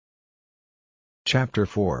Chapter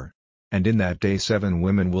 4. And in that day 7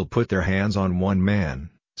 women will put their hands on one man,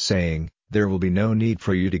 saying, There will be no need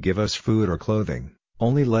for you to give us food or clothing,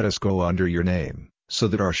 only let us go under your name, so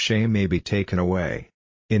that our shame may be taken away.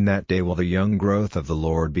 In that day will the young growth of the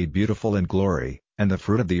Lord be beautiful in glory, and the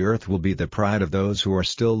fruit of the earth will be the pride of those who are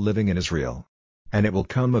still living in Israel. And it will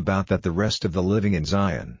come about that the rest of the living in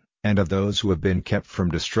Zion, and of those who have been kept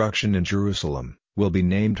from destruction in Jerusalem, will be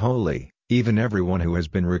named holy, even everyone who has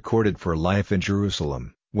been recorded for life in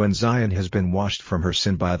Jerusalem, when Zion has been washed from her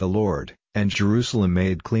sin by the Lord, and Jerusalem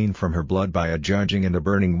made clean from her blood by a judging and a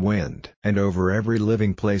burning wind. And over every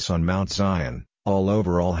living place on Mount Zion, all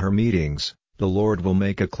over all her meetings, the Lord will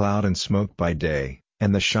make a cloud and smoke by day,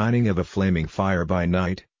 and the shining of a flaming fire by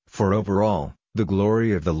night, for over all, the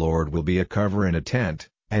glory of the Lord will be a cover and a tent,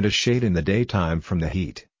 and a shade in the daytime from the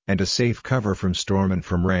heat, and a safe cover from storm and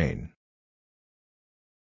from rain.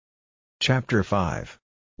 Chapter 5.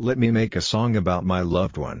 Let me make a song about my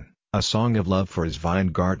loved one, a song of love for his vine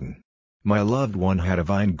garden. My loved one had a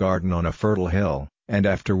vine garden on a fertile hill, and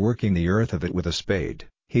after working the earth of it with a spade,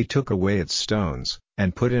 he took away its stones,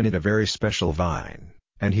 and put in it a very special vine,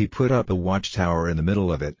 and he put up a watchtower in the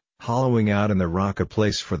middle of it, hollowing out in the rock a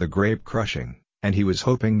place for the grape crushing, and he was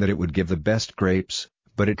hoping that it would give the best grapes,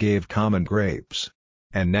 but it gave common grapes.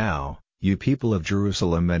 And now, you people of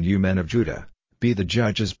Jerusalem and you men of Judah, be the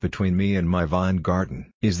judges between me and my vine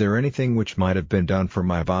garden. Is there anything which might have been done for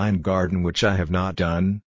my vine garden which I have not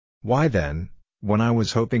done? Why then, when I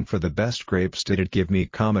was hoping for the best grapes, did it give me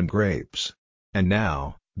common grapes? And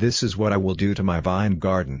now, this is what I will do to my vine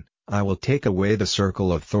garden: I will take away the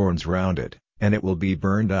circle of thorns round it, and it will be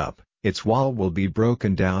burned up, its wall will be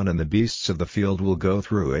broken down, and the beasts of the field will go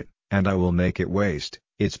through it, and I will make it waste.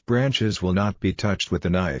 Its branches will not be touched with the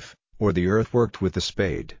knife, or the earth worked with the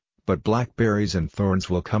spade, but blackberries and thorns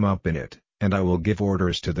will come up in it, and I will give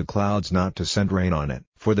orders to the clouds not to send rain on it.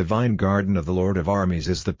 For the vine garden of the Lord of armies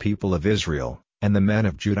is the people of Israel, and the men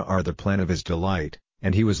of Judah are the plant of his delight,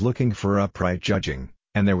 and he was looking for upright judging,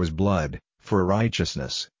 and there was blood, for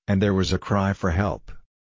righteousness, and there was a cry for help.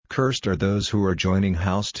 Cursed are those who are joining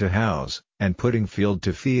house to house, and putting field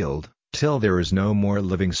to field, till there is no more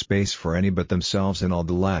living space for any but themselves in all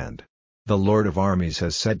the land. The Lord of armies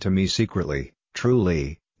has said to me secretly,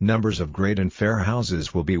 Truly, numbers of great and fair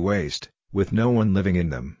houses will be waste, with no one living in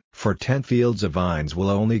them. For 10 fields of vines will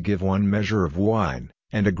only give 1 measure of wine,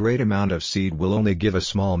 and a great amount of seed will only give a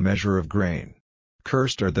small measure of grain.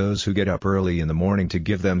 Cursed are those who get up early in the morning to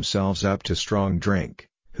give themselves up to strong drink,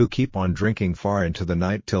 who keep on drinking far into the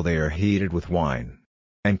night till they are heated with wine.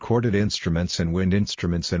 And corded instruments and wind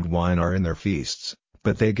instruments and wine are in their feasts,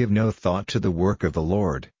 but they give no thought to the work of the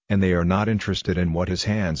Lord, and they are not interested in what his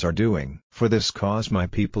hands are doing. For this cause my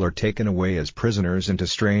people are taken away as prisoners into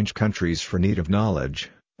strange countries for need of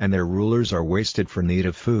knowledge, and their rulers are wasted for need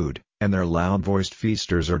of food, and their loud-voiced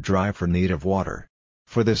feasters are dry for need of water.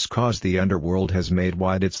 For this cause the underworld has made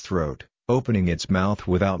wide its throat, opening its mouth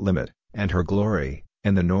without limit, and her glory,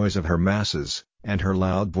 and the noise of her masses, and her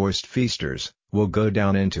loud-voiced feasters, will go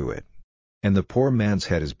down into it. And the poor man's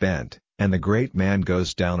head is bent, and the great man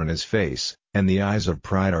goes down on his face, and the eyes of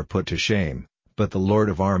pride are put to shame, but the Lord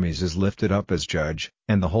of armies is lifted up as judge,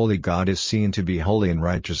 and the holy God is seen to be holy in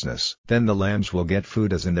righteousness. Then the lambs will get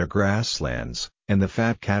food as in their grasslands, and the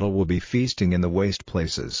fat cattle will be feasting in the waste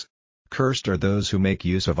places. Cursed are those who make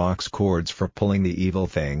use of ox cords for pulling the evil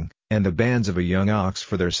thing, and the bands of a young ox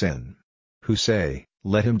for their sin. Who say,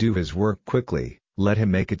 Let him do his work quickly, let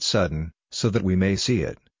him make it sudden, so that we may see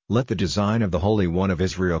it. Let the design of the Holy One of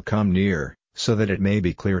Israel come near, so that it may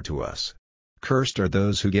be clear to us. Cursed are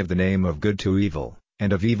those who give the name of good to evil,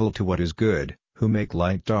 and of evil to what is good, who make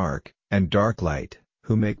light dark, and dark light,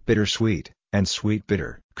 who make bitter sweet, and sweet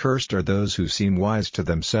bitter. Cursed are those who seem wise to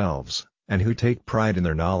themselves, and who take pride in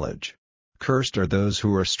their knowledge. Cursed are those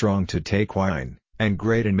who are strong to take wine, and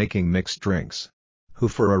great in making mixed drinks. Who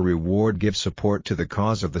for a reward give support to the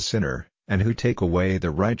cause of the sinner, and who take away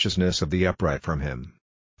the righteousness of the upright from him.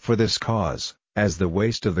 For this cause, as the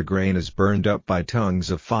waste of the grain is burned up by tongues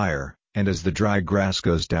of fire, and as the dry grass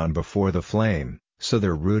goes down before the flame, so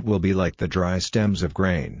their root will be like the dry stems of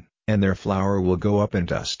grain, and their flower will go up in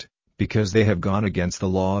dust, because they have gone against the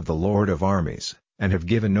law of the Lord of armies, and have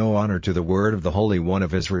given no honor to the word of the Holy One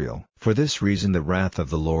of Israel. For this reason the wrath of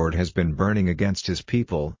the Lord has been burning against his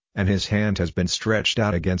people, and his hand has been stretched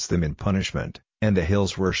out against them in punishment, and the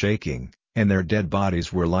hills were shaking, and their dead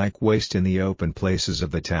bodies were like waste in the open places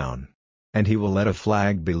of the town. And he will let a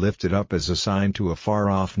flag be lifted up as a sign to a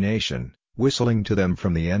far-off nation, whistling to them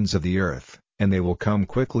from the ends of the earth, and they will come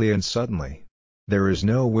quickly and suddenly. There is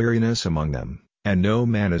no weariness among them, and no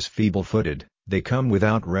man is feeble-footed, they come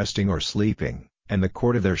without resting or sleeping, and the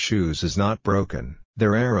cord of their shoes is not broken.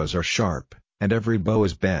 Their arrows are sharp, and every bow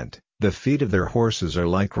is bent. The feet of their horses are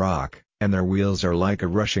like rock, and their wheels are like a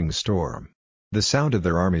rushing storm. The sound of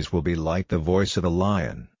their armies will be like the voice of a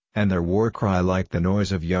lion, and their war cry like the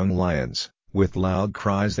noise of young lions. With loud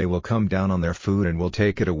cries they will come down on their food and will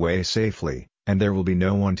take it away safely, and there will be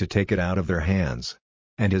no one to take it out of their hands.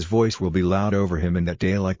 And his voice will be loud over him in that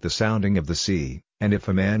day like the sounding of the sea, and if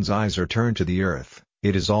a man's eyes are turned to the earth,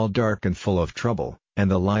 it is all dark and full of trouble, and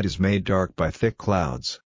the light is made dark by thick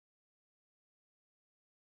clouds.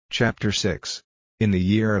 Chapter 6. In the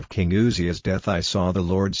year of King Uzziah's death I saw the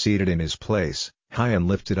Lord seated in his place, high and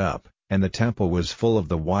lifted up, and the temple was full of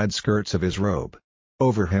the wide skirts of his robe.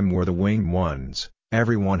 Over him were the winged ones,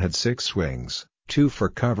 every one had 6 wings, 2 for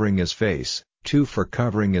covering his face, 2 for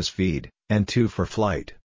covering his feet, and 2 for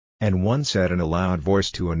flight. And one said in a loud voice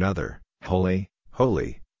to another, Holy,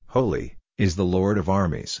 holy, holy, is the Lord of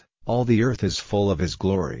armies, all the earth is full of his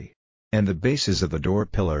glory. And the bases of the door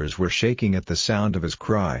pillars were shaking at the sound of his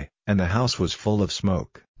cry, and the house was full of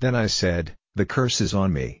smoke. Then I said, The curse is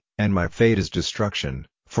on me, and my fate is destruction,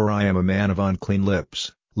 for I am a man of unclean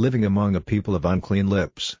lips, living among a people of unclean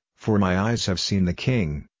lips, for my eyes have seen the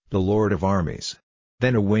King, the Lord of armies.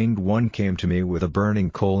 Then a winged one came to me with a burning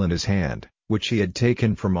coal in his hand, which he had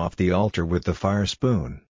taken from off the altar with the fire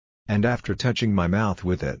spoon. And after touching my mouth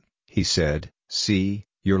with it, he said, See,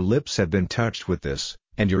 your lips have been touched with this,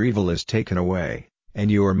 and your evil is taken away, and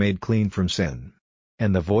you are made clean from sin.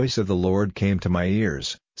 And the voice of the Lord came to my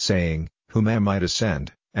ears, saying, Whom am I to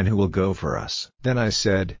send, and who will go for us? Then I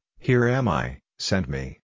said, Here am I, send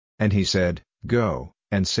me. And he said, Go,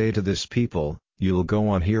 and say to this people, You will go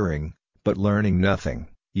on hearing, but learning nothing,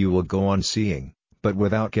 you will go on seeing, but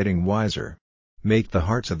without getting wiser. Make the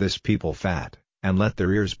hearts of this people fat, and let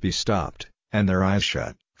their ears be stopped, and their eyes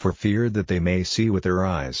shut, for fear that they may see with their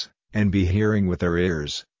eyes, and be hearing with their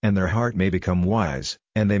ears, and their heart may become wise,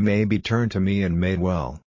 and they may be turned to me and made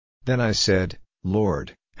well. Then I said,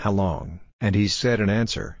 Lord, how long? And he said in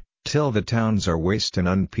answer, Till the towns are waste and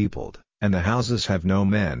unpeopled, and the houses have no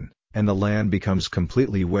men, and the land becomes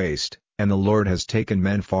completely waste, and the Lord has taken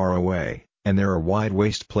men far away, and there are wide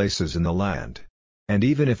waste places in the land. And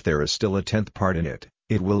even if there is still a 10th part in it,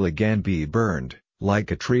 it will again be burned,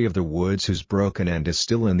 like a tree of the woods whose broken end is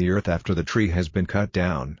still in the earth after the tree has been cut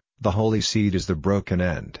down. The holy seed is the broken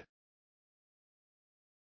end.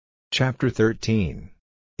 Chapter 13.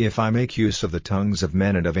 If I make use of the tongues of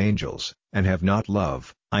men and of angels, and have not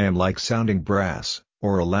love, I am like sounding brass,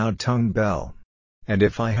 or a loud-tongued bell. And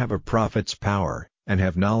if I have a prophet's power, and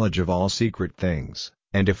have knowledge of all secret things,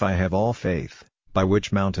 and if I have all faith, by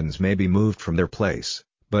which mountains may be moved from their place,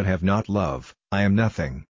 but have not love, I am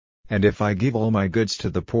nothing. And if I give all my goods to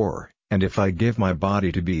the poor, and if I give my body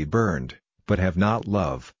to be burned, but have not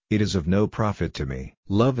love, it is of no profit to me.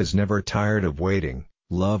 Love is never tired of waiting,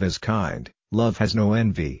 love is kind, love has no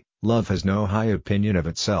envy, love has no high opinion of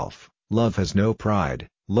itself, love has no pride,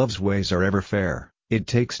 love's ways are ever fair, it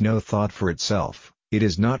takes no thought for itself, it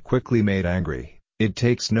is not quickly made angry, it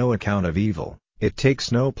takes no account of evil, it takes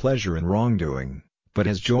no pleasure in wrongdoing, but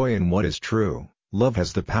has joy in what is true. Love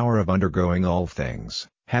has the power of undergoing all things,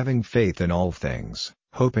 having faith in all things,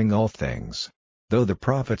 hoping all things. Though the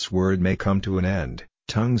prophet's word may come to an end,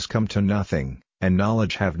 tongues come to nothing, and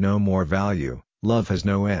knowledge have no more value, love has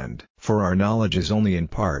no end. For our knowledge is only in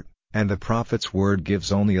part, and the prophet's word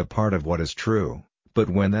gives only a part of what is true, but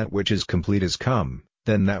when that which is complete is come,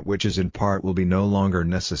 then that which is in part will be no longer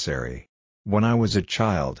necessary. When I was a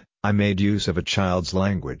child, I made use of a child's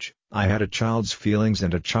language, I had a child's feelings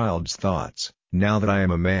and a child's thoughts. Now that I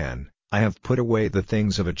am a man, I have put away the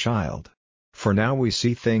things of a child. For now we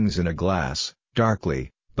see things in a glass,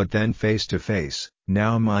 darkly, but then face to face.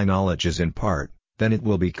 Now my knowledge is in part, then it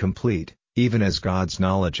will be complete, even as God's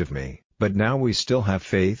knowledge of me. But now we still have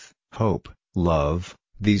faith, hope, love,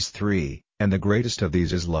 these 3, and the greatest of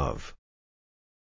these is love.